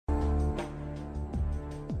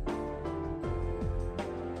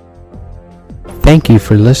Thank you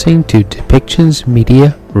for listening to Depictions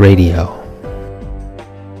Media Radio.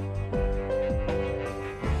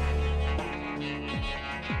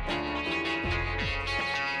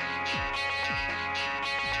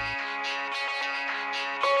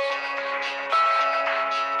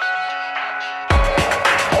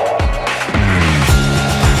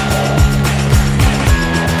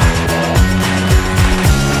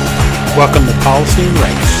 Welcome to Policy and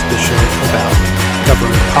Rights, the show about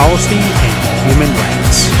government policy and human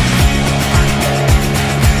rights.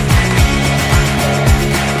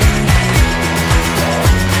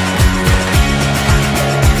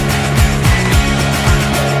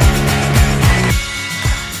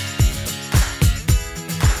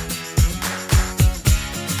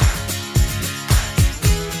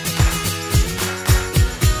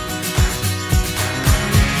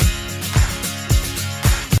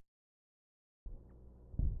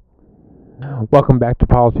 Welcome back to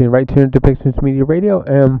Policy and Rights here on Depictions Media Radio.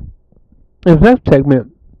 In this next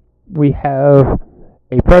segment, we have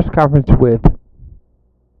a press conference with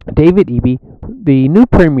David Eby, the new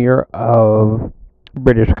Premier of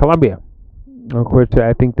British Columbia. Of course,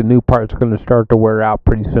 I think the new part's going to start to wear out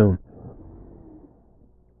pretty soon.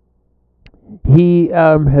 He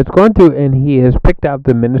has gone through and he has picked out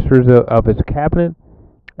the ministers of his cabinet,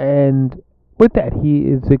 and with that, he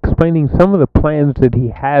is explaining some of the plans that he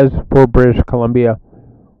has for British Columbia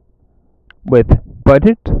with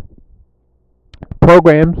budget,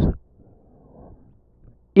 programs,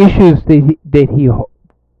 issues that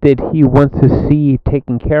he wants to see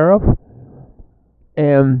taken care of,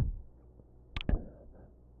 and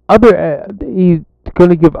he's going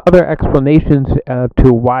to give other explanations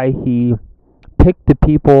to why he picked the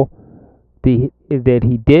people that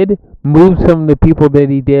he did, move some of the people that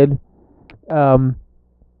he did,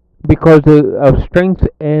 because of strengths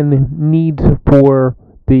and needs for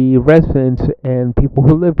the residents and people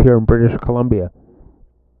who live here in British Columbia.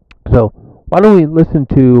 So why don't we listen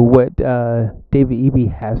to what David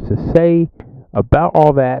Eby has to say about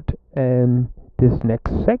all that in this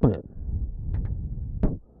next segment.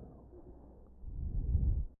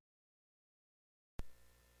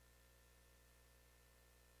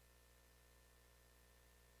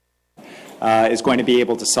 Is going to be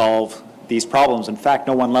able to solve these problems. In fact,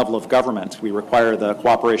 no one level of government. We require the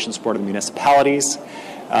cooperation support of the municipalities,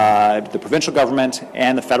 the provincial government,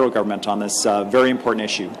 and the federal government on this very important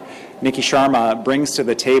issue. Nikki Sharma brings to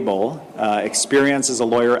the table experience as a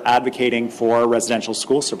lawyer advocating for residential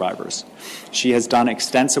school survivors. She has done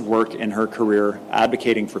extensive work in her career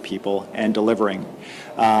advocating for people and delivering.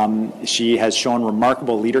 She has shown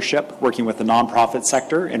remarkable leadership working with the nonprofit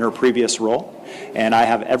sector in her previous role, and I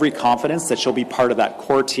have every confidence that she'll be part of that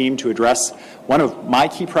core team to address one of my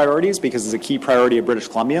key priorities, because it's a key priority of British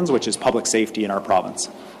Columbians, which is public safety in our province.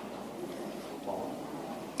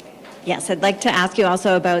 Yes, I'd like to ask you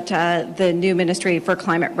also about the new Ministry for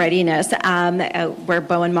Climate Readiness, where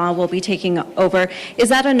Bowen Ma will be taking over. Is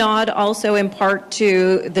that a nod also in part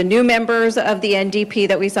to the new members of the NDP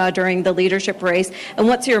that we saw during the leadership race? And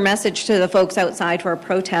what's your message to the folks outside who are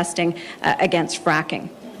protesting against fracking?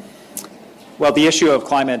 Well, the issue of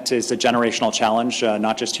climate is a generational challenge,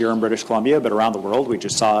 not just here in British Columbia, but around the world. We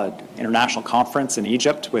just saw an international conference in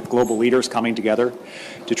Egypt with global leaders coming together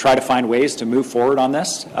to try to find ways to move forward on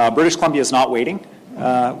this. British Columbia is not waiting.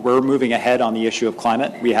 We're moving ahead on the issue of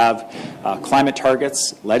climate. We have climate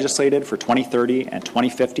targets legislated for 2030 and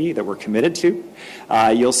 2050 that we're committed to.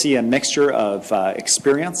 You'll see a mixture of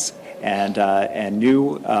experience and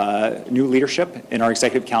new leadership in our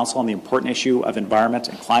Executive Council on the important issue of environment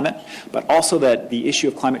and climate, but also that the issue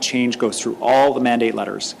of climate change goes through all the mandate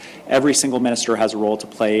letters. Every single minister has a role to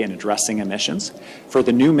play in addressing emissions. For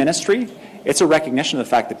the new ministry, it's a recognition of the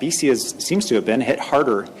fact that BC seems to have been hit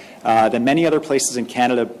harder than many other places in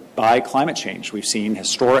Canada by climate change. We've seen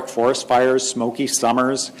historic forest fires, smoky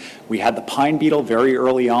summers. We had the pine beetle very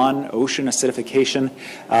early on, ocean acidification,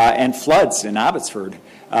 and floods in Abbotsford.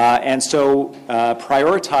 And so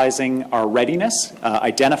prioritizing our readiness,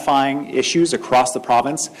 identifying issues across the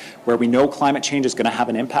province where we know climate change is going to have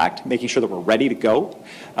an impact, making sure that we're ready to go,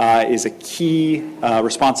 is a key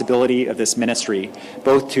responsibility of this ministry,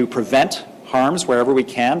 both to prevent harms wherever we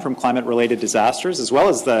can from climate-related disasters, as well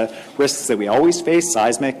as the risks that we always face,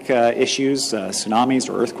 seismic issues, tsunamis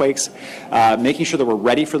or earthquakes, making sure that we're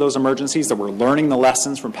ready for those emergencies, that we're learning the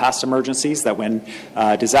lessons from past emergencies, that when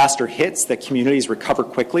disaster hits, that communities recover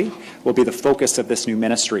quickly will be the focus of this new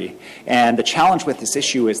ministry. And the challenge with this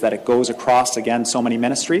issue is that it goes across, again, so many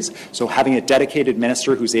ministries, so having a dedicated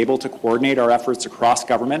minister who's able to coordinate our efforts across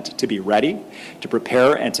government to be ready, to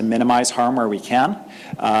prepare, and to minimize harm where we can,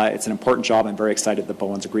 it's an important job. I'm very excited that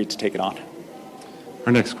Bowen's agreed to take it on.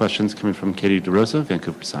 Our next question is coming from Katie DeRosa,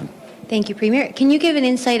 Vancouver Sun. Thank you, Premier. Can you give an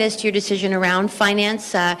insight as to your decision around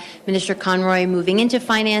finance? Minister Conroy moving into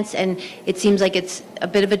finance, and it seems like it's a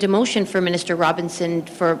bit of a demotion for Minister Robinson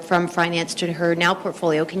from finance to her now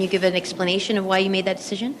portfolio. Can you give an explanation of why you made that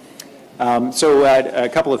decision? A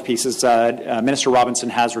couple of pieces. Minister Robinson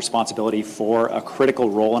has responsibility for a critical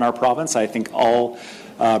role in our province. I think all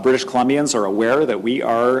British Columbians are aware that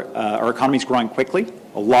our economy is growing quickly.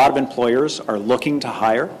 A lot of employers are looking to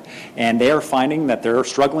hire, and they are finding that they're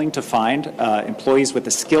struggling to find employees with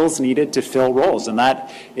the skills needed to fill roles, and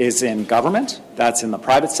that is in government, that's in the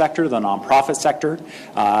private sector, the nonprofit sector.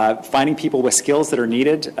 Finding people with skills that are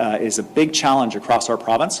needed is a big challenge across our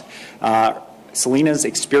province. Selena's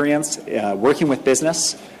experience working with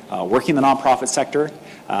business, working in the nonprofit sector,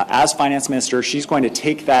 as finance minister, she's going to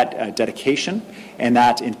take that dedication and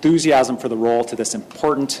that enthusiasm for the role to this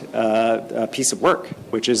important piece of work,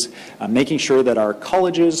 which is making sure that our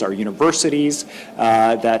colleges, our universities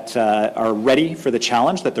that are ready for the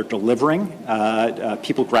challenge, that they're delivering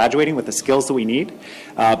people graduating with the skills that we need,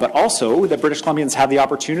 but also that British Columbians have the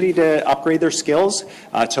opportunity to upgrade their skills,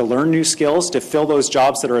 to learn new skills, to fill those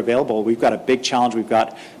jobs that are available. We've got a big challenge. We've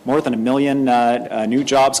got more than 1 million new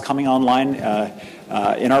jobs coming online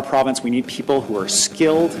in our province. We need people who are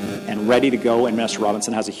skilled and ready to go, and Minister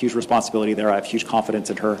Robinson has a huge responsibility there. I have huge confidence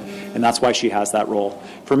in her, and that's why she has that role.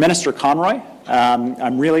 For Minister Conroy,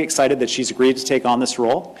 I'm really excited that she's agreed to take on this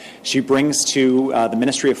role. She brings to the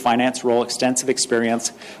Ministry of Finance role extensive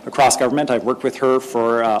experience across government. I've worked with her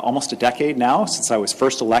for almost a decade now, since I was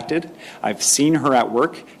first elected. I've seen her at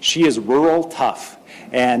work. She is rural tough,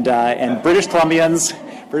 and British Columbians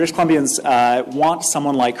want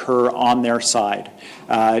someone like her on their side.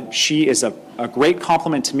 She is a great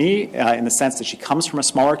compliment to me in the sense that she comes from a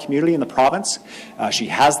smaller community in the province. She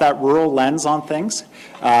has that rural lens on things.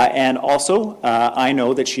 And also, I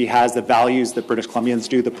know that she has the values that British Columbians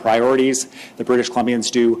do, the priorities that British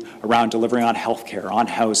Columbians do around delivering on healthcare, on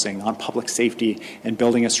housing, on public safety, and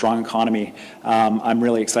building a strong economy. I'm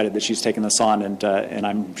really excited that she's taken this on, and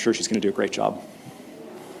I'm sure she's going to do a great job.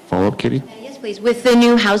 Follow-up, Katie? Yes, please. With the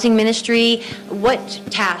new housing ministry, what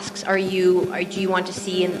tasks do you want to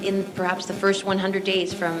see in perhaps the first 100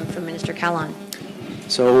 days from Minister Kahlon?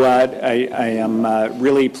 So I am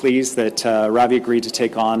really pleased that Ravi agreed to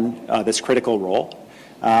take on this critical role.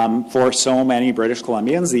 For so many British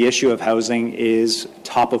Columbians, the issue of housing is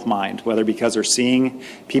top of mind, whether because they're seeing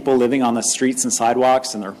people living on the streets and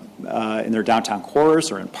sidewalks in their downtown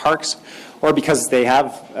cores or in parks, or because they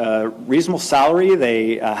have a reasonable salary,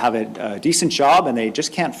 they have a decent job, and they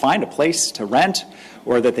just can't find a place to rent,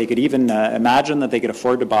 or that they could even imagine that they could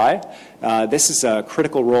afford to buy. This is a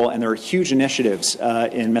critical role, and there are huge initiatives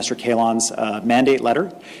in Mr. Kahlon's mandate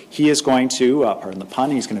letter. He is going to, pardon the pun,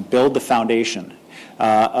 he's going to build the foundation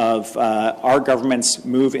of our government's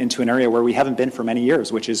move into an area where we haven't been for many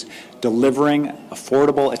years, which is delivering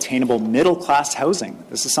affordable, attainable, middle-class housing.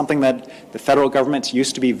 This is something that the federal government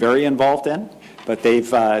used to be very involved in, but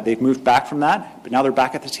they've moved back from that. But now they're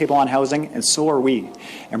back at the table on housing, and so are we.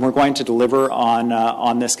 And we're going to deliver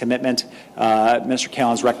on this commitment. Mr.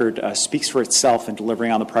 Kahlon's record speaks for itself in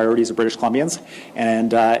delivering on the priorities of British Columbians,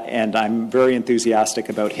 and I'm very enthusiastic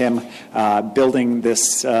about him building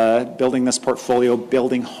this portfolio,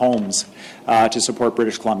 building homes to support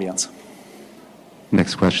British Columbians.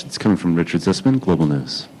 Next question is coming from Richard Zussman, Global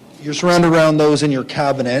News. You're surrounded around those in your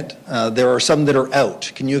cabinet. There are some that are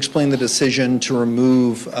out. Can you explain the decision to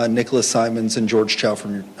remove Nicholas Simons and George Chow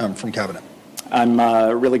from cabinet? I'm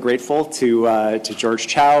really grateful to George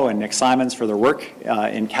Chow and Nick Simons for their work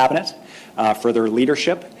in cabinet, for their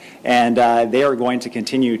leadership, and they are going to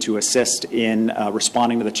continue to assist in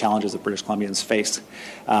responding to the challenges that British Columbians face.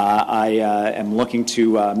 I am looking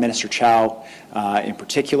to Minister Chow in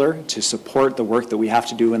particular to support the work that we have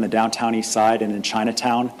to do in the downtown east side and in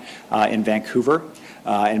Chinatown, in Vancouver,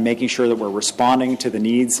 and making sure that we're responding to the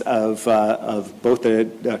needs of both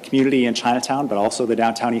the community in Chinatown, but also the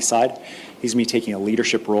downtown east side. He's going to be taking a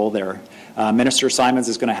leadership role there. Minister Simons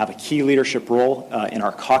is going to have a key leadership role in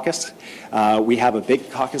our caucus. We have a big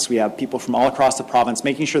caucus. We have people from all across the province.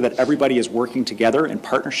 Making sure that everybody is working together in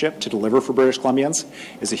partnership to deliver for British Columbians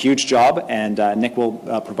is a huge job, and Nick will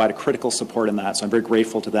provide a critical support in that. So I'm very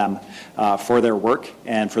grateful to them for their work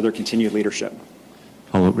and for their continued leadership.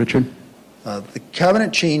 Follow-up, Richard. The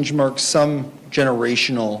cabinet change marks some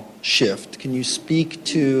generational shift. Can you speak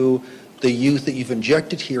to the youth that you've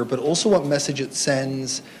injected here, but also what message it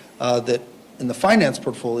sends that in the finance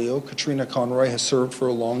portfolio, Katrina Conroy has served for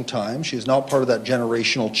a long time. She is not part of that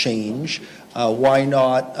generational change. Why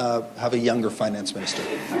not have a younger finance minister?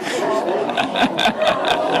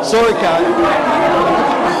 Sorry, Kat.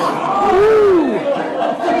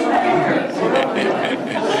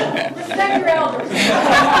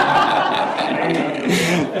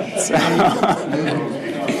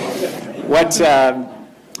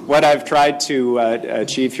 What I've tried to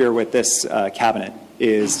achieve here with this cabinet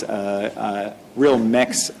is a real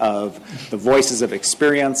mix of the voices of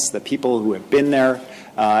experience, the people who have been there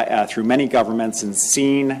through many governments and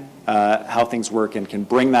seen how things work and can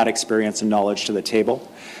bring that experience and knowledge to the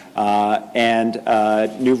table, and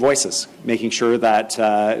new voices, making sure that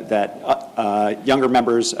younger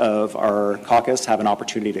members of our caucus have an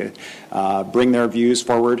opportunity to bring their views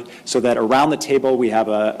forward, so that around the table we have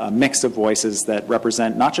a mix of voices that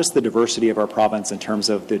represent not just the diversity of our province in terms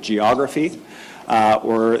of the geography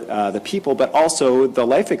or the people, but also the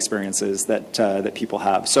life experiences that people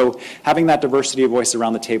have. So having that diversity of voice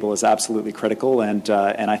around the table is absolutely critical, and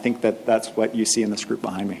I think that that's what you see in this group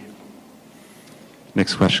behind me.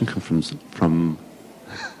 Next question comes from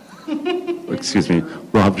excuse me,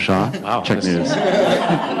 Rob Shaw, Check News.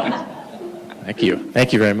 Thank you.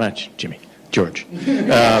 Thank you very much, Jimmy. George.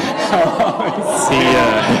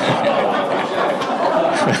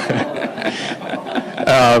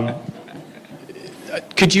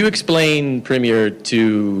 Could you explain, Premier,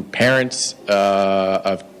 to parents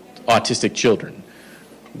of autistic children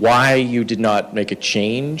why you did not make a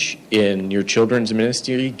change in your children's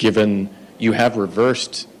ministry, given you have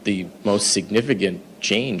reversed the most significant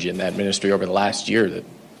change in that ministry over the last year that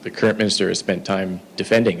the current minister has spent time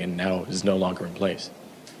defending and now is no longer in place?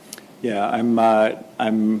 Yeah,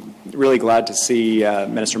 I'm really glad to see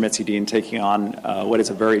Minister Mitzi Dean taking on what is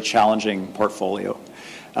a very challenging portfolio.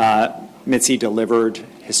 Mitzi delivered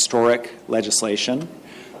historic legislation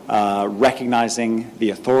recognizing the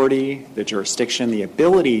authority, the jurisdiction, the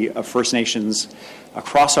ability of First Nations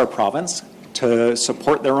across our province to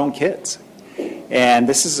support their own kids. And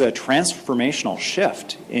this is a transformational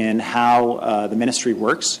shift in how the ministry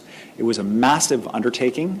works. It was a massive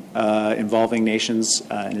undertaking involving nations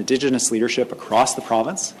and Indigenous leadership across the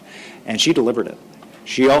province, and she delivered it.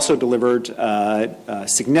 She also delivered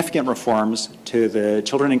significant reforms to the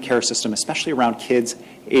children in care system, especially around kids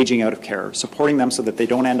aging out of care, supporting them so that they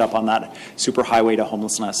don't end up on that superhighway to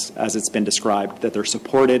homelessness, as it's been described, that they're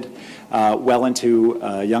supported well into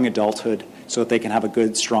young adulthood so that they can have a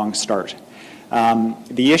good, strong start.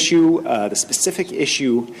 The issue, the specific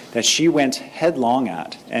issue that she went headlong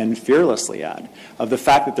at and fearlessly at, of the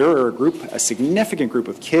fact that there are a significant group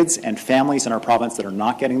of kids and families in our province that are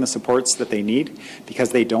not getting the supports that they need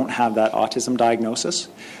because they don't have that autism diagnosis.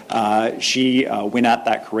 She went at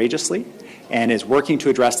that courageously and is working to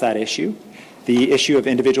address that issue. The issue of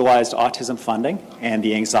individualized autism funding and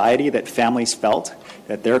the anxiety that families felt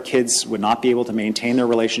that their kids would not be able to maintain their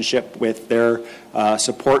relationship with their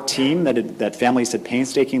support team that families had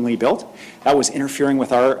painstakingly built, that was interfering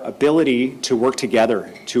with our ability to work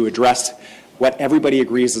together to address what everybody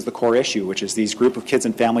agrees is the core issue, which is these group of kids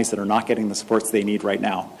and families that are not getting the supports they need right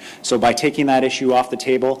now. So by taking that issue off the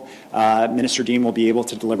table, Minister Dean will be able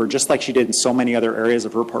to deliver, just like she did in so many other areas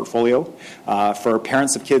of her portfolio, for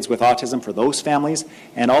parents of kids with autism, for those families,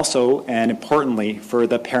 and also, and importantly, for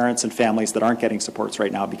the parents and families that aren't getting supports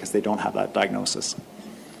right now because they don't have that diagnosis.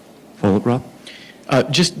 Follow-up, Rob?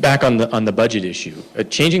 Just back on the budget issue,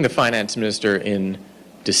 changing the finance minister in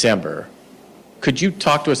December, could you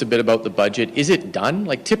talk to us a bit about the budget? Is it done?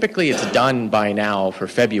 Like, typically it's done by now for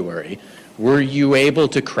February. Were you able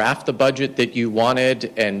to craft the budget that you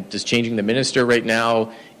wanted, and does changing the minister right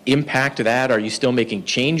now impact that? Are you still making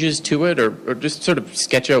changes to it, or just sort of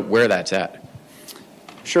sketch out where that's at?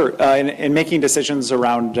 Sure. In making decisions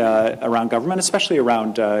around government, especially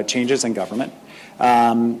around changes in government,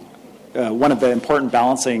 one of the important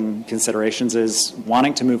balancing considerations is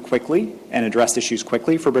wanting to move quickly and address issues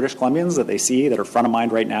quickly for British Columbians that they see that are front of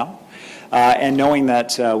mind right now. And knowing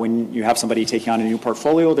that when you have somebody taking on a new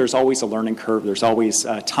portfolio, there's always a learning curve, there's always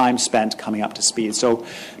time spent coming up to speed. So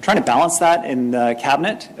trying to balance that in the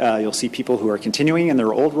cabinet, you'll see people who are continuing in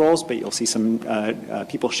their old roles, but you'll see some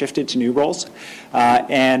people shifted to new roles.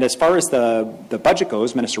 And as far as the budget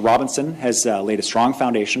goes, Minister Robinson has laid a strong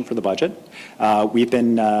foundation for the budget. We've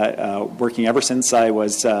been working ever since I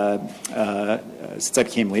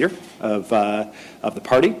became leader of the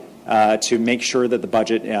party. To make sure that the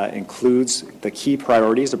budget includes the key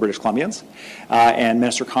priorities of British Columbians. And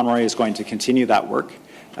Minister Conroy is going to continue that work.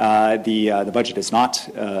 The budget is not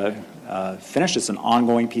finished. It's an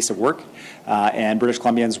ongoing piece of work. And British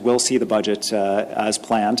Columbians will see the budget as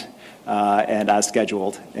planned and as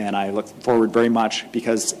scheduled. And I look forward very much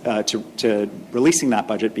because to releasing that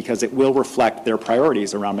budget, because it will reflect their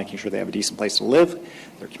priorities around making sure they have a decent place to live,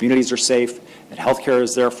 their communities are safe, that healthcare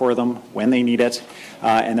is there for them when they need it,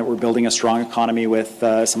 and that we're building a strong economy with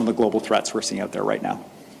some of the global threats we're seeing out there right now.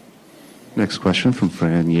 Next question from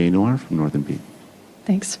Fran Yaynor from Northern Beat.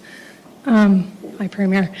 Thanks. Hi,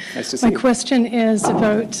 Premier. Nice to see My you. question is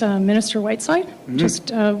about Minister Whiteside. Mm-hmm.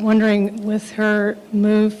 Just wondering, with her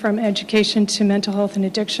move from education to mental health and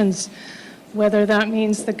addictions, whether that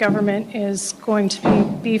means the government is going to be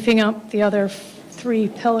beefing up the other 3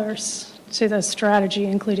 pillars to the strategy,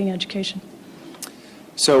 including education.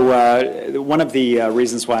 So one of the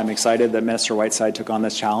reasons why I'm excited that Minister Whiteside took on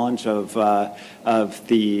this challenge of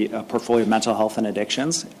the portfolio of mental health and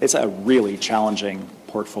addictions, it's a really challenging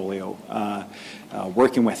portfolio.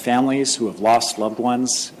 Working with families who have lost loved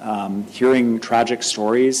ones, hearing tragic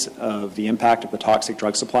stories of the impact of the toxic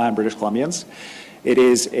drug supply on British Columbians, it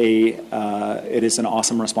is an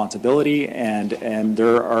awesome responsibility, and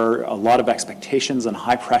there are a lot of expectations and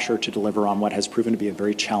high pressure to deliver on what has proven to be a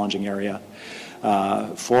very challenging area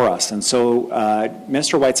for us. And so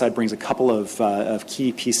Minister Whiteside brings a couple of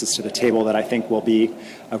key pieces to the table that I think will be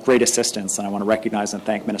of great assistance, and I want to recognize and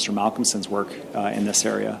thank Minister Malcolmson's work in this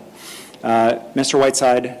area. Mr.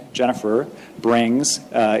 Whiteside, Jennifer, brings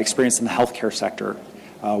experience in the healthcare sector,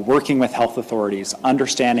 working with health authorities,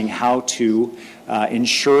 understanding how to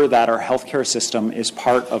ensure that our healthcare system is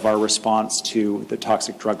part of our response to the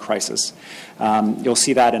toxic drug crisis. You'll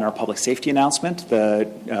see that in our public safety announcement,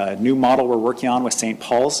 the new model we're working on with St.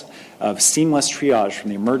 Paul's of seamless triage from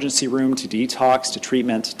the emergency room to detox to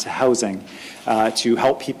treatment to housing to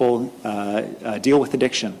help people deal with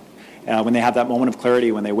addiction. When they have that moment of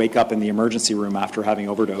clarity, when they wake up in the emergency room after having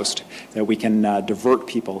overdosed, that we can divert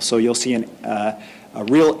people. So you'll see a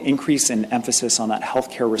real increase in emphasis on that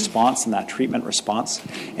healthcare response and that treatment response.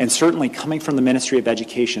 And certainly coming from the Ministry of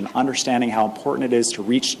Education, understanding how important it is to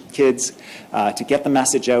reach kids, to get the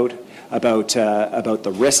message out about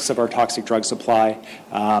the risks of our toxic drug supply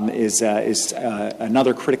is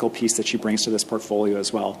another critical piece that she brings to this portfolio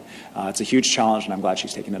as well. It's a huge challenge, and I'm glad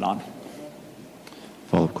she's taken it on.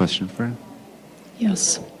 Follow-up question, Fran?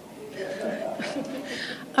 Yes.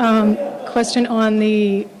 Question on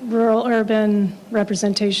the rural-urban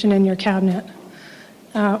representation in your cabinet.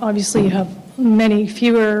 Obviously, you have many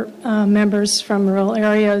fewer members from rural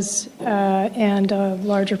areas and a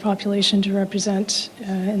larger population to represent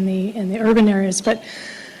in the urban areas. But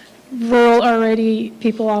rural already,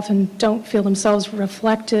 people often don't feel themselves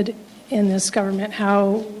reflected in this government.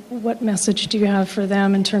 What message do you have for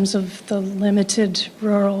them in terms of the limited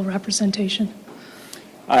rural representation?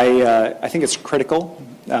 I think it's critical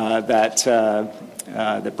that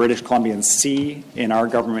British Columbians see in our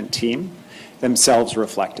government team themselves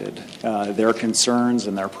reflected, their concerns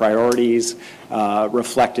and their priorities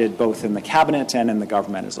reflected both in the cabinet and in the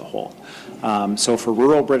government as a whole. So for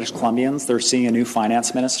rural British Columbians, they're seeing a new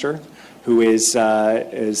finance minister who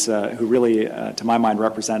who really, to my mind,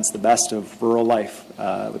 represents the best of rural life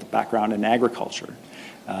with a background in agriculture.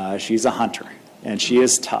 She's a hunter, and she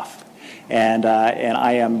is tough. And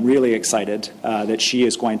I am really excited that she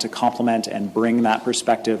is going to complement and bring that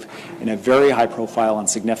perspective in a very high-profile and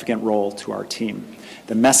significant role to our team.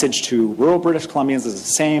 The message to rural British Columbians is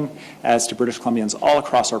the same as to British Columbians all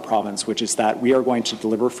across our province, which is that we are going to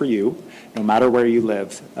deliver for you, no matter where you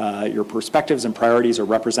live. Your perspectives and priorities are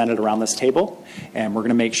represented around this table, and we're going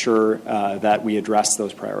to make sure that we address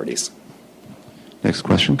those priorities. Next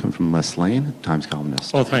question comes from Les Lane, Times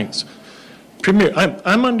columnist. Oh, thanks. Premier,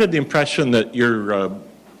 I'm under the impression that your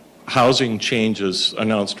housing changes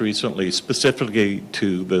announced recently, specifically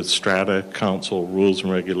to the Strata Council rules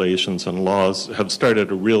and regulations and laws, have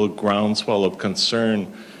started a real groundswell of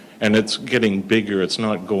concern, and it's getting bigger, it's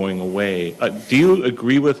not going away. Do you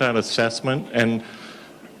agree with that assessment? And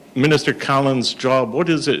Minister Callan's job, what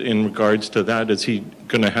is it in regards to that? Is he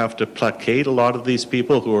going to have to placate a lot of these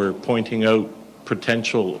people who are pointing out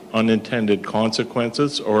potential unintended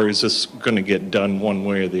consequences, or is this going to get done one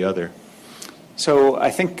way or the other? So I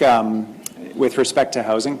think with respect to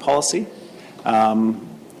housing policy,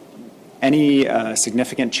 any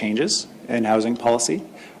significant changes in housing policy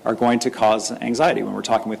are going to cause anxiety. When we're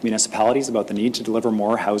talking with municipalities about the need to deliver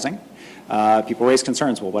more housing, People raise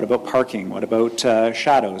concerns. Well, what about parking? What about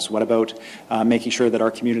shadows? What about making sure that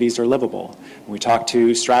our communities are livable? We talk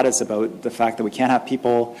to stratas about the fact that we can't have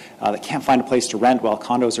people that can't find a place to rent while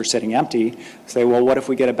condos are sitting empty say, well, what if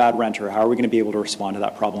we get a bad renter? How are we going to be able to respond to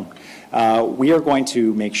that problem? We are going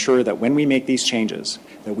to make sure that when we make these changes,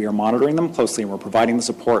 that we are monitoring them closely and we're providing the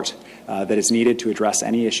support that is needed to address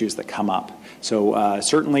any issues that come up. So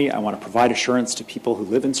certainly I want to provide assurance to people who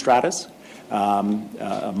live in stratas,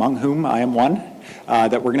 among whom I am one,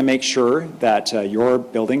 that we're going to make sure that your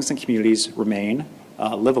buildings and communities remain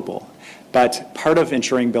livable. But part of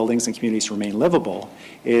ensuring buildings and communities remain livable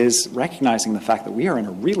is recognizing the fact that we are in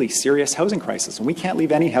a really serious housing crisis and we can't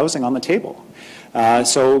leave any housing on the table.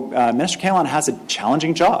 So Minister Kahlon has a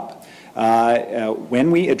challenging job.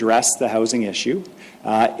 When we address the housing issue,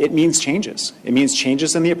 it means changes. It means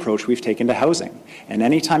changes in the approach we've taken to housing. And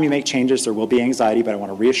anytime you make changes, there will be anxiety, but I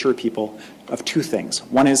want to reassure people of two things.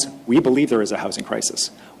 One is, we believe there is a housing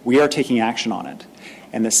crisis. We are taking action on it.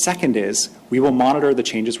 And the second is, we will monitor the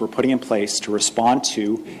changes we're putting in place to respond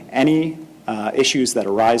to any issues that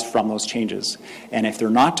arise from those changes. And if they're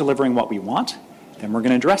not delivering what we want, then we're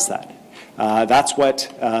going to address that. That's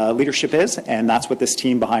what leadership is, and that's what this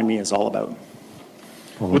team behind me is all about.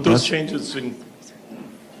 With those changes in...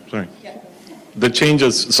 Sorry. The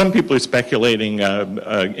changes, some people are speculating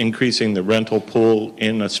increasing the rental pool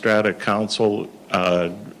in a strata council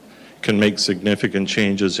can make significant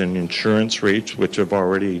changes in insurance rates, which have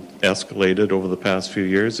already escalated over the past few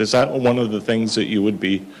years. Is that one of the things that you would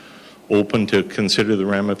be open to consider the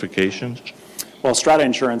ramifications? Well, strata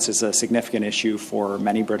insurance is a significant issue for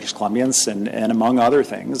many British Columbians, and among other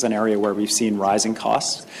things, an area where we've seen rising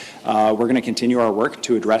costs. We're going to continue our work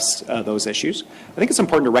to address those issues. I think it's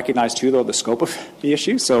important to recognize, too, though, the scope of the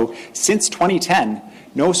issue. So since 2010,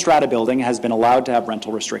 no strata building has been allowed to have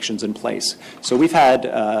rental restrictions in place. So we've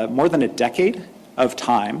had more than a decade of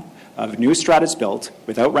time of new stratas built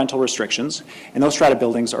without rental restrictions, and those strata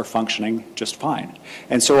buildings are functioning just fine.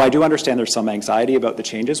 And so I do understand there's some anxiety about the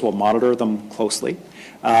changes. We'll monitor them closely.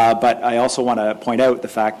 But I also want to point out the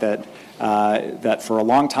fact that that for a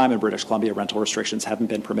long time in British Columbia, rental restrictions haven't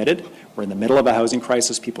been permitted. We're in the middle of a housing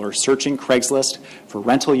crisis. People are searching Craigslist for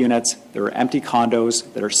rental units. There are empty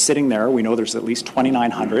condos that are sitting there. We know there's at least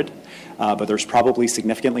 2,900. But there's probably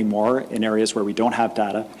significantly more in areas where we don't have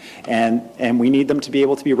data, and we need them to be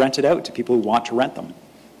able to be rented out to people who want to rent them.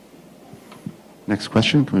 Next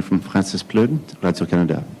question coming from Francis Pleuden,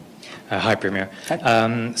 Radio-Canada. Hi, Premier.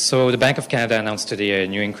 Hi. So the Bank of Canada announced today a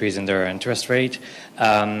new increase in their interest rate.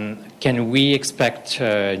 Can we expect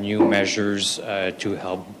new measures to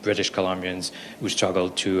help British Columbians who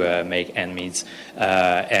struggle to make ends meet?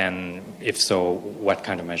 And if so, what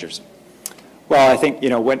kind of measures? Well, I think,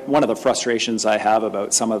 one of the frustrations I have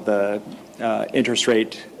about some of the interest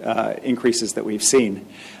rate increases that we've seen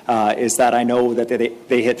is that I know that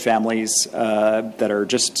they hit families that are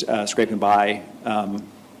just scraping by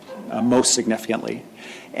most significantly.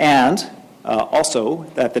 And also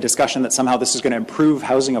that the discussion that somehow this is going to improve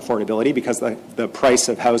housing affordability because the price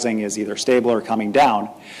of housing is either stable or coming down,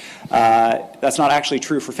 that's not actually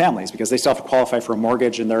true for families because they still have to qualify for a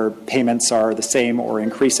mortgage and their payments are the same or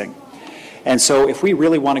increasing. And so if we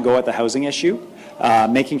really want to go at the housing issue,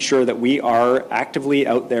 making sure that we are actively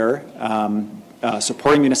out there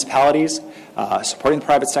supporting municipalities, supporting the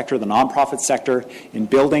private sector, the nonprofit sector, in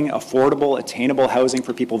building affordable, attainable housing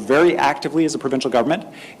for people very actively as a provincial government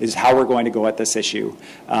is how we're going to go at this issue.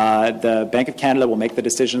 The Bank of Canada will make the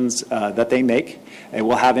decisions that they make. It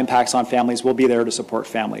will have impacts on families. We'll be there to support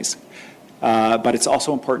families. But it's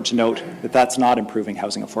also important to note that that's not improving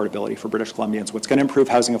housing affordability for British Columbians. What's going to improve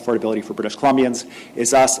housing affordability for British Columbians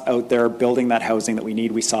is us out there building that housing that we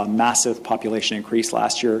need. We saw a massive population increase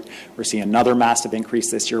last year. We're seeing another massive increase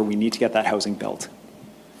this year. We need to get that housing built.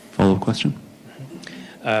 Follow-up question?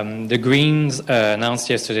 The Greens announced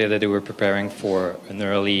yesterday that they were preparing for an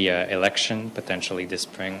early election, potentially this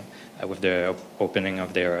spring, with the opening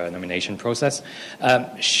of their nomination process.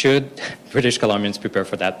 Should British Columbians prepare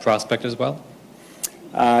for that prospect as well?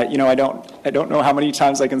 I don't know how many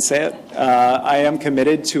times I can say it. I am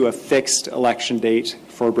committed to a fixed election date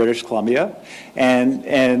for British Columbia,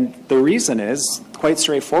 and the reason is quite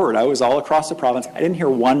straightforward. I was all across the province. I didn't hear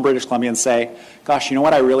one British Columbian say, gosh, you know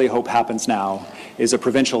what I really hope happens now is a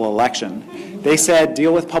provincial election. They said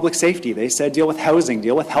deal with public safety. They said deal with housing,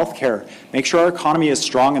 deal with healthcare, make sure our economy is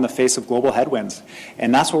strong in the face of global headwinds.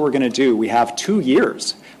 And that's what we're going to do. We have 2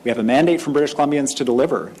 years. We have a mandate from British Columbians to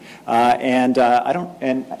deliver. And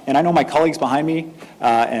I know my colleagues behind me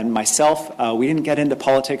and myself, we didn't get into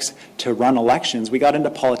politics to run elections. We got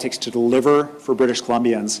into politics to deliver for British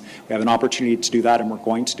Columbians. We have an opportunity to do that, and we're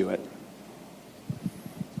going to do it.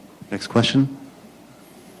 Next question.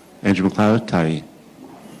 Andrew McLeod, Tye.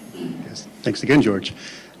 Yes, thanks again, George.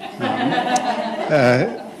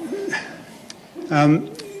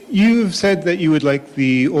 You've said that you would like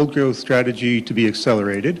the old growth strategy to be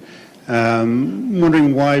accelerated. I'm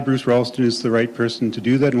wondering why Bruce Ralston is the right person to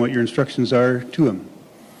do that and what your instructions are to him.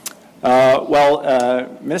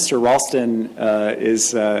 Minister Ralston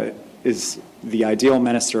is the ideal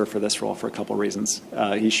minister for this role for a couple of reasons.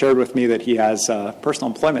 He shared with me that he has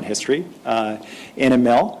personal employment history in a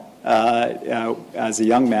mill as a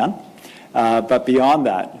young man. But beyond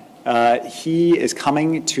that, he is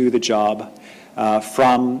coming to the job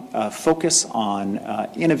from a focus on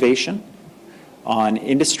innovation, on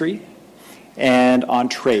industry, and on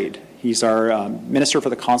trade. He's our Minister for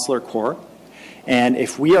the Consular Corps. And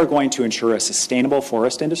if we are going to ensure a sustainable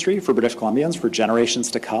forest industry for British Columbians for generations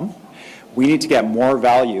to come, we need to get more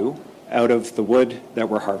value out of the wood that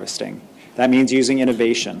we're harvesting. That means using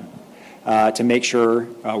innovation to make sure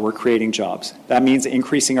we're creating jobs. That means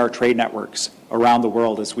increasing our trade networks around the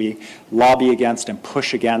world as we lobby against and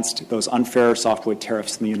push against those unfair softwood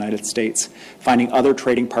tariffs in the United States, finding other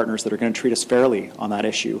trading partners that are going to treat us fairly on that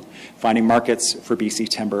issue, finding markets for BC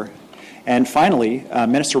timber. And finally,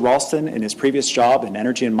 Minister Ralston, in his previous job in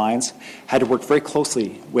Energy and Mines, had to work very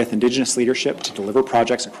closely with Indigenous leadership to deliver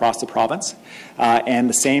projects across the province. And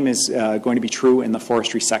the same is going to be true in the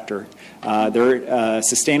forestry sector. Their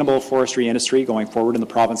sustainable forestry industry going forward in the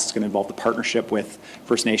province is going to involve the partnership with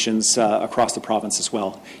First Nations across the province as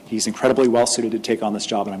well. He's incredibly well suited to take on this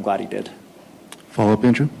job, and I'm glad he did. Follow-up,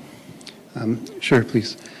 Andrew? Sure,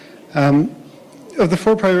 please. Of the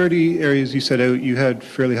 4 priority areas you set out, you had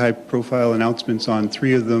fairly high-profile announcements on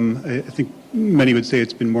 3 of them. I think many would say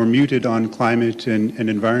it's been more muted on climate and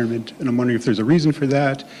environment, and I'm wondering if there's a reason for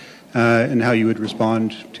that and how you would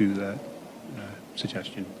respond to that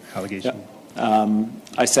suggestion, allegation. Yeah.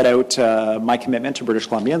 I set out my commitment to British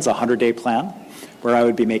Columbians, a 100-day plan, where I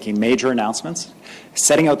would be making major announcements,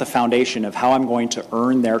 setting out the foundation of how I'm going to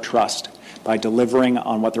earn their trust by delivering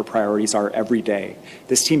on what their priorities are every day.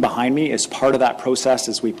 This team behind me is part of that process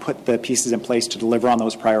as we put the pieces in place to deliver on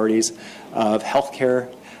those priorities of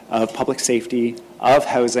healthcare, of public safety, of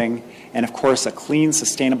housing, and of course a clean,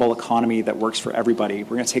 sustainable economy that works for everybody.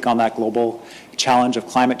 We're going to take on that global challenge of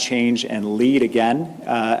climate change and lead again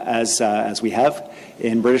as we have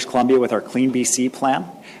in British Columbia with our Clean BC plan.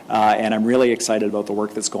 And I'm really excited about the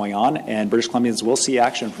work that's going on, and British Columbians will see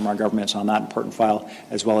action from our government on that important file,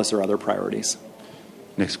 as well as their other priorities.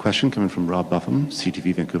 Next question coming from Rob Buffum,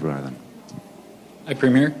 CTV Vancouver Island. Hi,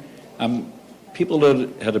 Premier. People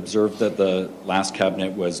had observed that the last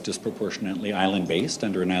cabinet was disproportionately island-based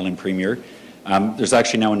under an island premier. There's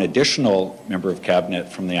actually now an additional member of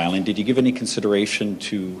cabinet from the island. Did you give any consideration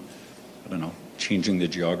to, I don't know, changing the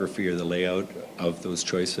geography or the layout of those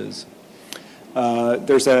choices?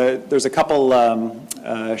 There's a couple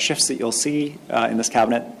shifts that you'll see in this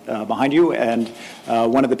cabinet behind you, and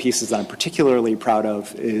one of the pieces that I'm particularly proud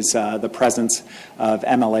of is the presence of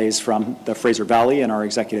MLAs from the Fraser Valley in our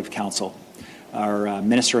Executive Council, our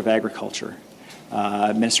Minister of Agriculture,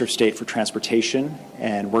 Minister of State for Transportation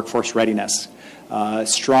and Workforce Readiness,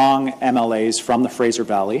 strong MLAs from the Fraser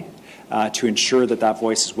Valley to ensure that that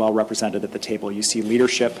voice is well represented at the table. You see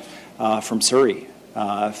leadership from Surrey,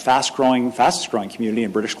 fastest growing community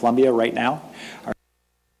in British Columbia right now.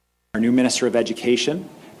 Our new Minister of Education,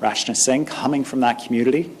 Rachna Singh, coming from that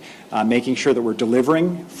community, making sure that we're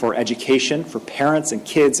delivering for education for parents and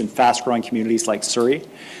kids in fast-growing communities like Surrey.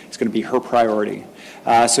 It's going to be her priority.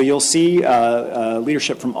 So you'll see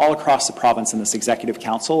leadership from all across the province in this Executive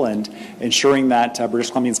Council, and ensuring that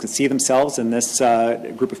British Columbians can see themselves in this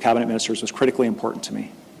group of Cabinet Ministers was critically important to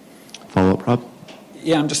me. Follow-up, Rob?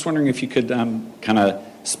 Yeah, I'm just wondering if you could kind of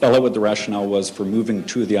spell out what the rationale was for moving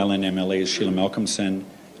 2 of the island MLAs, Sheila Malcolmson,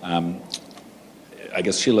 I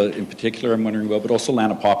guess Sheila in particular I'm wondering about, but also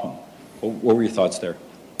Lana Popham. What were your thoughts there?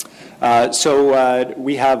 So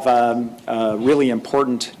we have a really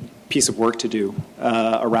important piece of work to do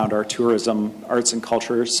around our tourism, arts and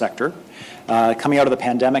culture sector. Coming out of the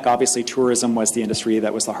pandemic, obviously tourism was the industry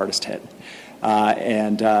that was the hardest hit.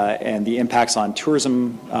 And the impacts on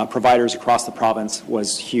tourism providers across the province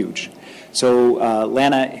was huge. So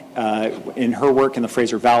Lana, in her work in the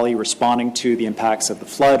Fraser Valley, responding to the impacts of the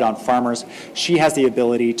flood on farmers, she has the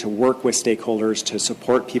ability to work with stakeholders to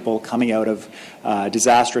support people coming out of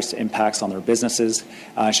disastrous impacts on their businesses.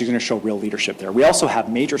 She's going to show real leadership there. We also have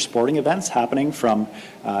major sporting events happening from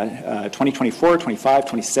 2024, 25,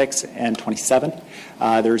 26, and 27.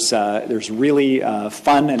 There's really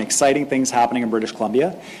fun and exciting things happening in British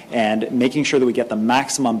Columbia, and making sure that we get the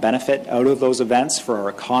maximum benefit out of those events for our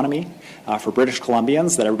economy, for British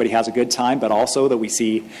Columbians, that everybody has a good time, but also that we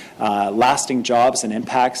see lasting jobs and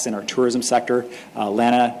impacts in our tourism sector.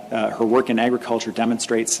 Lana, her work in agriculture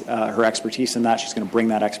demonstrates her expertise in that. She's going to bring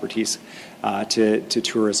that expertise to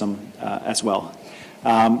tourism as well.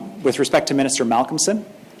 With respect to Minister Malcolmson,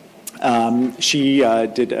 she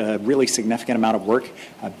did a really significant amount of work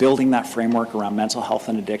building that framework around mental health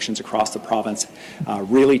and addictions across the province.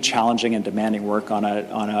 Really challenging and demanding work on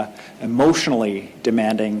a emotionally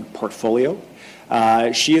demanding portfolio.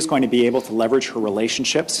 She is going to be able to leverage her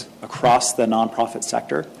relationships across the nonprofit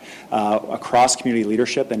sector, across community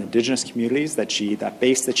leadership and Indigenous communities, that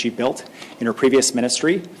base that she built in her previous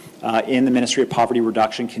ministry, in the Ministry of Poverty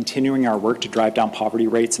Reduction, continuing our work to drive down poverty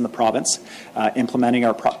rates in the province, implementing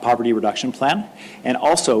our poverty reduction plan, and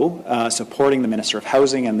also supporting the Minister of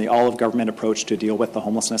Housing and the all-of-government approach to deal with the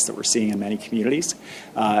homelessness that we're seeing in many communities.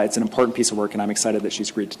 It's an important piece of work, and I'm excited that she's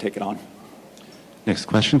agreed to take it on. Next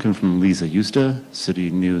question comes from Lisa Eusta,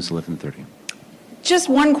 City News 1130. Just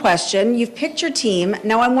one question. You've picked your team.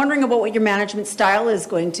 Now I'm wondering about what your management style is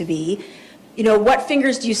going to be. You know, what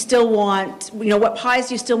fingers do you still want, you know, what pies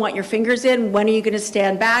do you still want your fingers in? When are you going to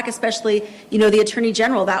stand back? Especially, you know, the Attorney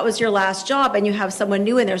General, that was your last job and you have someone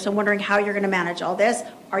new in there. So I'm wondering how you're going to manage all this.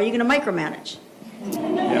 Are you going to micromanage?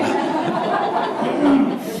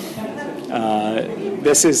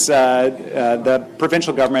 This is the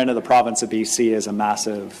provincial government of the province of BC is a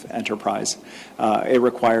massive enterprise. It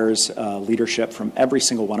requires leadership from every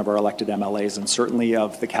single one of our elected MLAs and certainly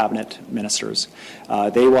of the cabinet ministers.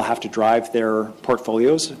 They will have to drive their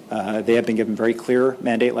portfolios. They have been given very clear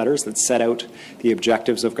mandate letters that set out the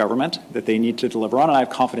objectives of government that they need to deliver on, and I have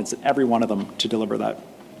confidence in every one of them to deliver that.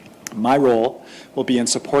 My role will be in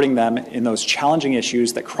supporting them in those challenging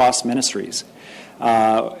issues that cross ministries.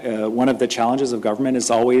 One of the challenges of government is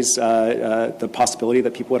always the possibility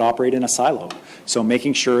that people would operate in a silo. So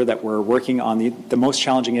making sure that we're working on the most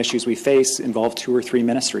challenging issues we face involve 2 or 3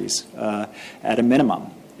 ministries at a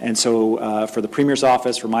minimum. And so for the Premier's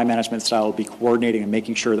office, for my management style, will be coordinating and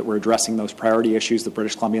making sure that we're addressing those priority issues that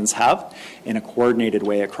British Columbians have in a coordinated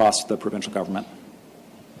way across the provincial government.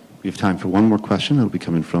 We have time for one more question. It'll be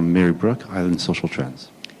coming from Mary Brooke, Island Social Trends.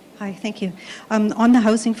 Hi, thank you. On the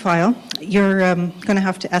housing file, you're going to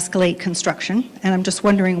have to escalate construction, and I'm just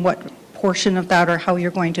wondering what portion of that or how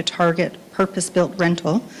you're going to target purpose-built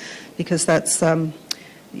rental, because that's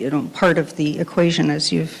part of the equation,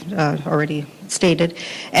 as you've already stated.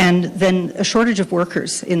 And then a shortage of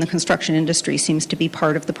workers in the construction industry seems to be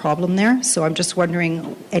part of the problem there. So I'm just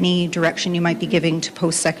wondering any direction you might be giving to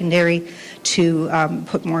post-secondary to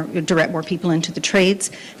direct more people into the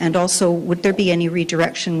trades, and also would there be any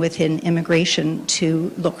redirection within immigration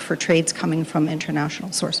to look for trades coming from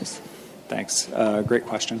international sources? Thanks. Great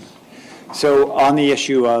question. So on the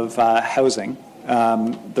issue of housing,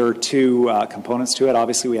 there are 2 components to it.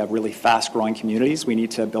 Obviously, we have really fast-growing communities. We need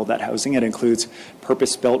to build that housing. It includes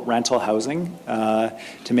purpose-built rental housing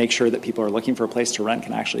to make sure that people are looking for a place to rent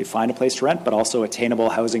can actually find a place to rent, but also attainable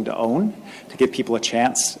housing to own to give people a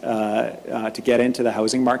chance to get into the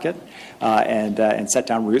housing market and set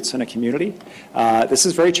down roots in a community. This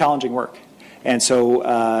is very challenging work. And so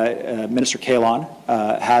Minister Kahlon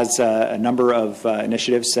has a number of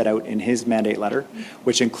initiatives set out in his mandate letter,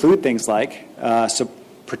 which include things like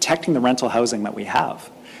protecting the rental housing that we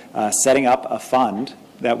have, setting up a fund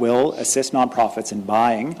that will assist nonprofits in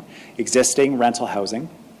buying existing rental housing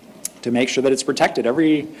to make sure that it's protected.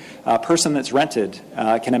 Every person that's rented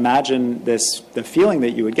can imagine the feeling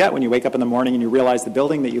that you would get when you wake up in the morning and you realize the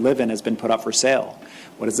building that you live in has been put up for sale.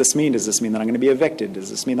 What does this mean? Does this mean that I'm going to be evicted?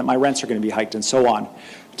 Does this mean that my rents are going to be hiked, and so on?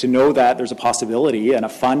 To know that there's a possibility and a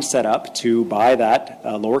fund set up to buy that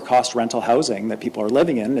lower cost rental housing that people are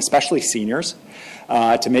living in, especially seniors,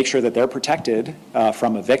 to make sure that they're protected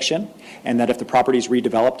from eviction, and that if the property is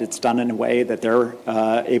redeveloped, it's done in a way that they're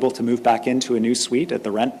able to move back into a new suite at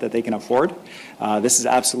the rent that they can afford. This is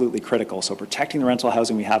absolutely critical. So protecting the rental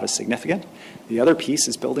housing we have is significant. The other piece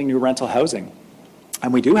is building new rental housing.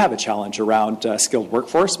 And we do have a challenge around skilled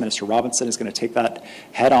workforce. Minister Robinson is going to take that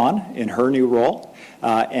head on in her new role.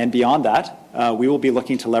 And beyond that, we will be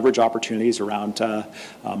looking to leverage opportunities around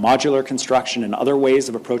modular construction and other ways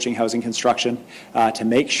of approaching housing construction to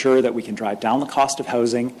make sure that we can drive down the cost of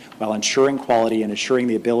housing while ensuring quality and ensuring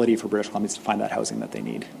the ability for British Columbians to find that housing that they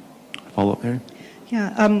need. Follow-up, Mary?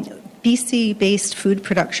 Yeah. BC-based food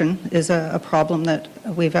production is a problem that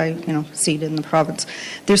we've seen in the province.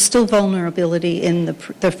 There's still vulnerability in the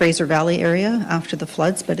Fraser Valley area after the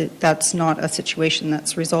floods, but that's not a situation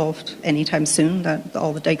that's resolved anytime soon. That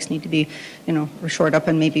all the dikes need to be, shored up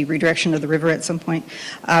and maybe redirection of the river at some point.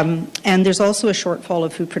 And there's also a shortfall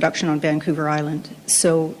of food production on Vancouver Island.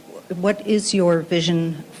 So what is your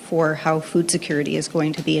vision for how food security is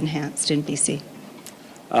going to be enhanced in BC?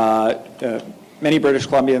 Many British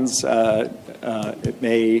Columbians, it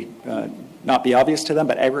may not be obvious to them,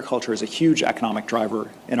 but agriculture is a huge economic driver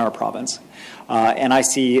in our province. And I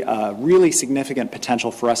see really significant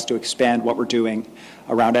potential for us to expand what we're doing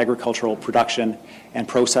around agricultural production and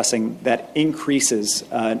processing that increases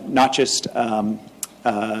not just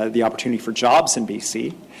the opportunity for jobs in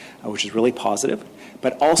BC, which is really positive,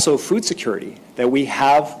 but also food security, that we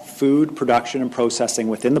have food production and processing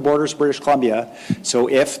within the borders of British Columbia. So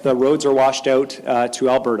if the roads are washed out to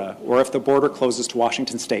Alberta, or if the border closes to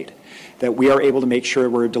Washington State, that we are able to make sure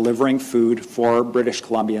we're delivering food for British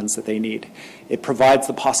Columbians that they need. It provides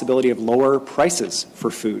the possibility of lower prices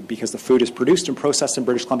for food because the food is produced and processed in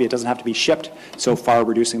British Columbia. It doesn't have to be shipped so far,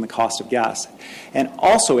 reducing the cost of gas. And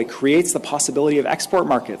also it creates the possibility of export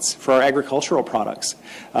markets for our agricultural products.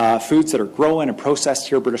 Foods that are grown and processed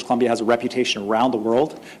here, British Columbia has a reputation around the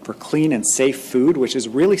world for clean and safe food, which is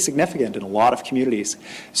really significant in a lot of communities.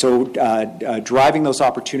 So driving those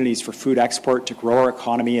opportunities for food export to grow our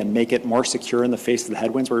economy and make it more secure in the face of the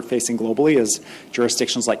headwinds we're facing globally as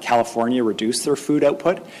jurisdictions like California reduce their food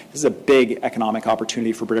output. This is a big economic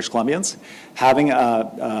opportunity for British Columbians. Having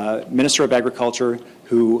a Minister of Agriculture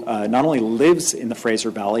who not only lives in the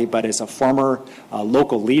Fraser Valley, but is a former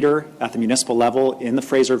local leader at the municipal level in the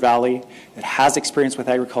Fraser Valley, that has experience with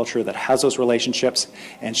agriculture, that has those relationships,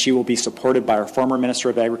 and she will be supported by our former Minister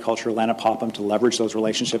of Agriculture, Lana Popham, to leverage those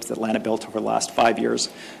relationships that Lana built over the last 5 years.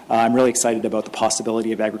 I'm really excited about the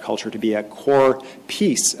possibility of agriculture to be a core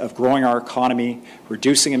piece of growing our economy,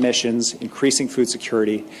 reducing emissions, increasing food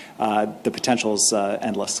security. The potential is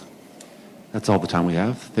endless. That's all the time we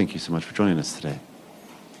have. Thank you so much for joining us today.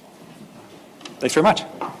 Thanks very much.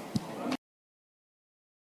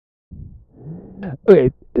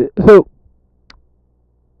 Okay, so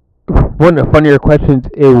one of the funnier questions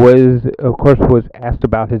of course, was asked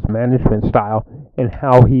about his management style and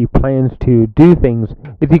how he plans to do things.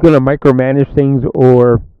 Is he going to micromanage things,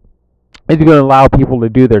 or is he going to allow people to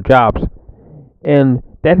do their jobs? And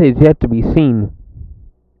that is yet to be seen.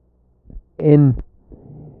 And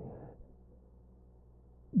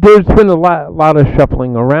there's been a lot of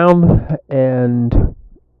shuffling around, and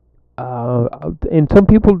some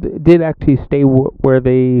people did actually stay where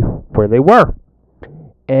they were,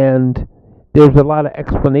 and there's a lot of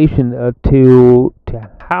explanation to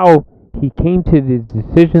how he came to the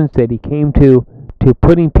decisions that he came to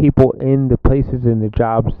putting people in the places and the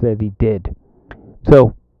jobs that he did.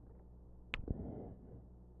 So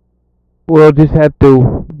we'll just have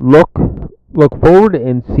to look forward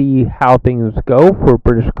and see how things go for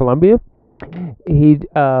British Columbia. He did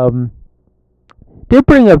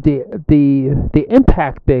bring up the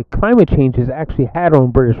impact that climate change has actually had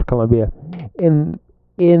on British Columbia, in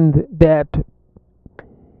that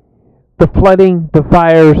the flooding, the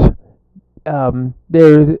fires,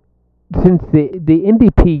 since the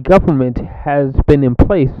NDP government has been in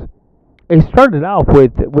place, it started off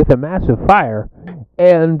with a massive fire,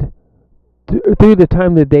 and through the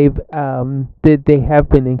time that they have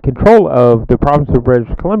been in control of the province of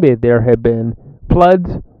British Columbia, there have been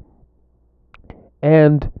floods,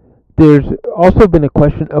 and there's also been a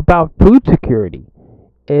question about food security.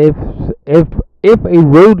 If a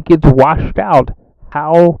road gets washed out,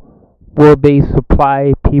 how will they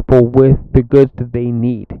supply people with the goods that they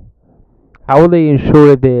need? How will they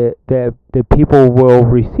ensure that the people will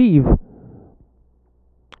receive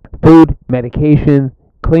food, medication,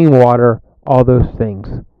 clean water, all those things?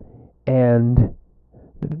 And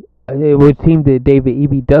it would seem that David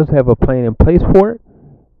Eby does have a plan in place for it.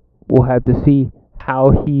 We'll have to see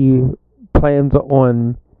how he plans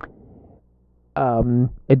on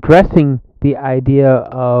addressing the idea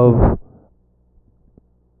of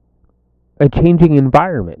a changing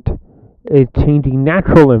environment, a changing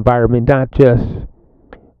natural environment, not just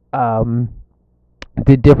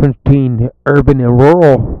the difference between urban and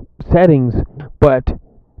rural settings, but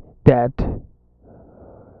that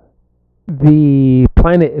the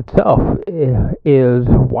planet itself is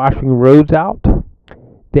washing roads out,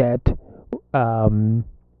 that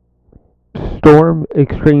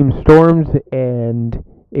extreme storms and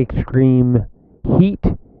extreme heat,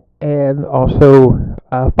 and also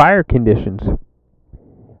fire conditions.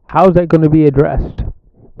 How is that going to be addressed?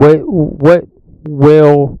 What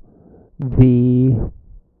will the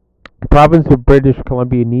province of British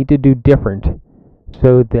Columbia need to do different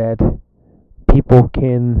so that people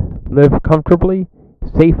can live comfortably,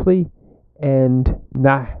 safely, and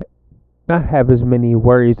not have as many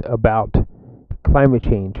worries about climate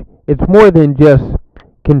change? It's more than just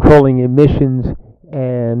controlling emissions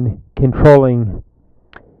and controlling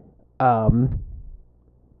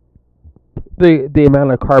the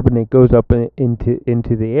amount of carbon that goes up into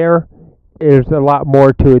the air. There's a lot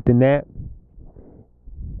more to it than that.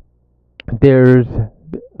 There's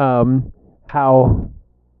how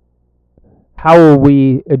will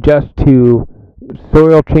we adjust to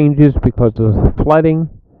soil changes because of flooding?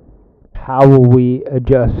 How will we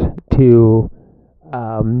adjust to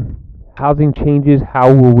housing changes?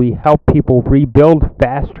 How will we help people rebuild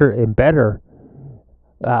faster and better?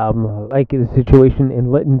 Like the situation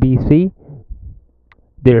in Lytton, BC,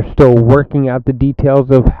 they're still working out the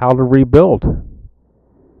details of how to rebuild.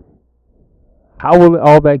 How will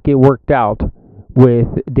all that get worked out with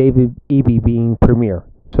David Eby being Premier?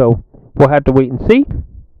 So we'll have to wait and see.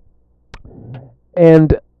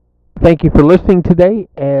 And thank you for listening today.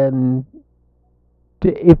 And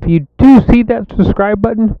if you do see that subscribe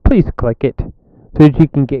button, please click it so that you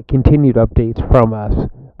can get continued updates from us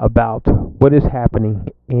about what is happening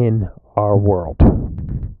in our world.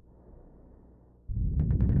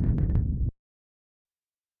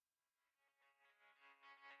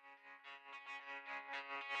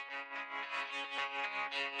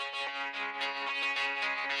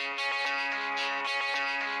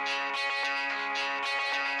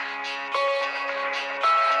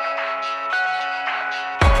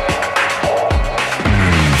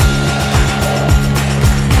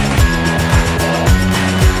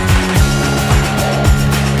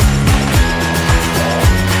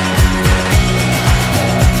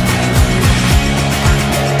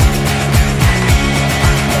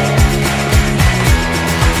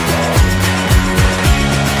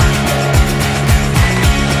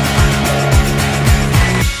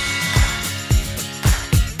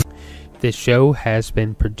 This show has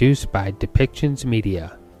been produced by Depictions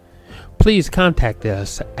Media. Please contact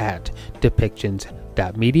us at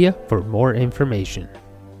depictions.media for more information.